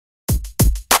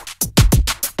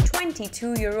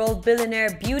22-year-old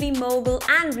billionaire beauty mogul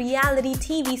and reality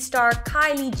TV star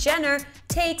Kylie Jenner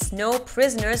takes no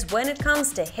prisoners when it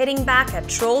comes to hitting back at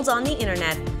trolls on the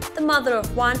internet. The mother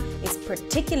of one is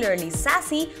particularly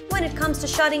sassy when it comes to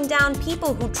shutting down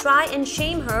people who try and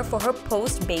shame her for her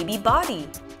post-baby body.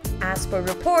 As per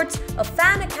reports, a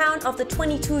fan account of the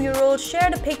 22-year-old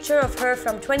shared a picture of her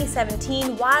from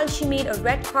 2017 while she made a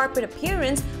red carpet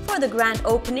appearance for the grand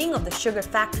opening of the Sugar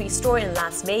Factory store in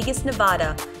Las Vegas,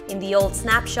 Nevada. In the old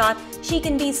snapshot, she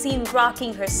can be seen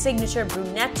rocking her signature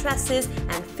brunette tresses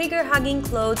and figure-hugging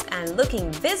clothes and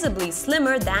looking visibly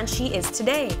slimmer than she is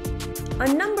today.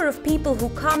 A number of people who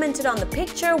commented on the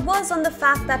picture was on the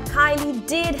fact that Kylie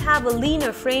did have a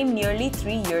leaner frame nearly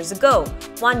 3 years ago.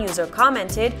 One user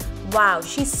commented, "Wow,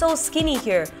 she's so skinny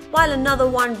here," while another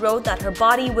one wrote that her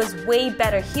body was way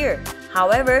better here.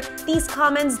 However, these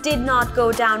comments did not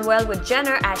go down well with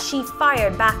Jenner as she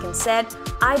fired back and said,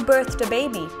 "I birthed a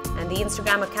baby," and the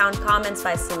Instagram account comments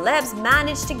by celebs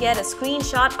managed to get a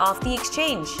screenshot of the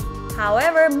exchange.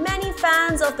 However, many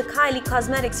fans of the Kylie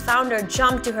Cosmetics founder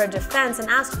jumped to her defense and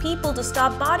asked people to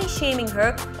stop body shaming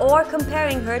her or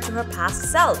comparing her to her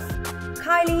past self.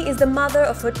 Kylie is the mother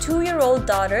of her 2-year-old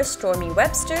daughter Stormy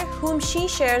Webster, whom she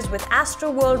shares with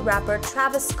Astroworld rapper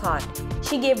Travis Scott.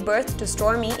 She gave birth to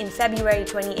Stormy in February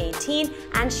 2018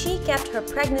 and she kept her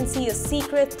pregnancy a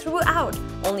secret throughout,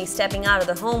 only stepping out of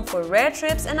the home for rare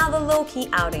trips and other low-key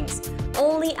outings.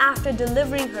 Only after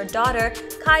delivering her daughter,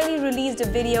 Kylie released a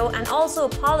video and also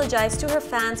apologized to her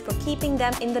fans for keeping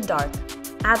them in the dark.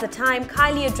 At the time,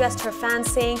 Kylie addressed her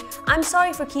fans saying, "I'm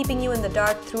sorry for keeping you in the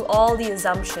dark through all the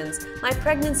assumptions. My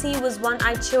pregnancy was one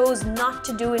I chose not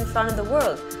to do in front of the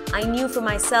world. I knew for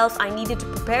myself I needed to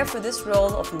prepare for this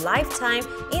role of a lifetime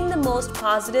in the most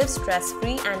positive,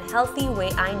 stress-free and healthy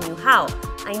way I knew how.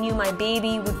 I knew my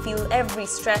baby would feel every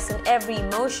stress and every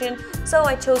emotion, so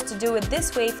I chose to do it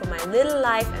this way for my little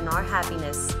life and our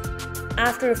happiness."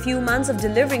 After a few months of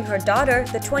delivering her daughter,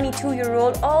 the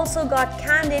 22-year-old also got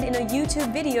candid in a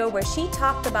YouTube video where she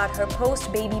talked about her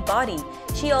post-baby body.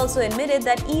 She also admitted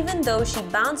that even though she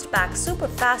bounced back super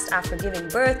fast after giving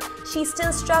birth, she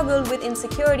still struggled with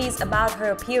insecurities about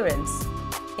her appearance.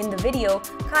 In the video,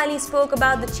 Kylie spoke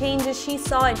about the changes she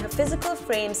saw in her physical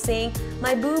frame, saying,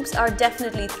 "My boobs are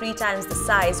definitely 3 times the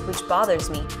size, which bothers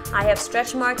me. I have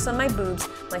stretch marks on my boobs,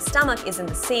 my stomach isn't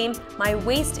the same, my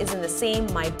waist isn't the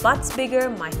same, my butt's bigger,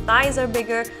 my thighs are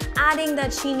bigger," adding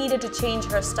that she needed to change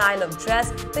her style of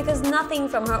dress because nothing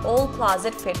from her old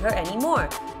closet fit her anymore.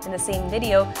 In the same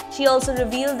video, she also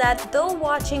revealed that though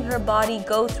watching her body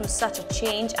go through such a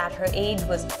change at her age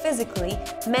was physically,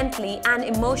 mentally, and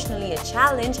emotionally a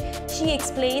challenge, she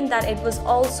explained that it was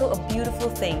also a beautiful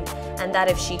thing, and that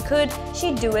if she could,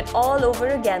 she'd do it all over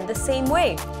again the same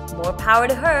way. More power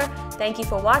to her! Thank you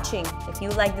for watching. If you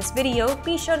like this video,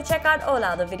 be sure to check out all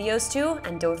other videos too,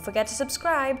 and don't forget to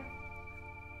subscribe.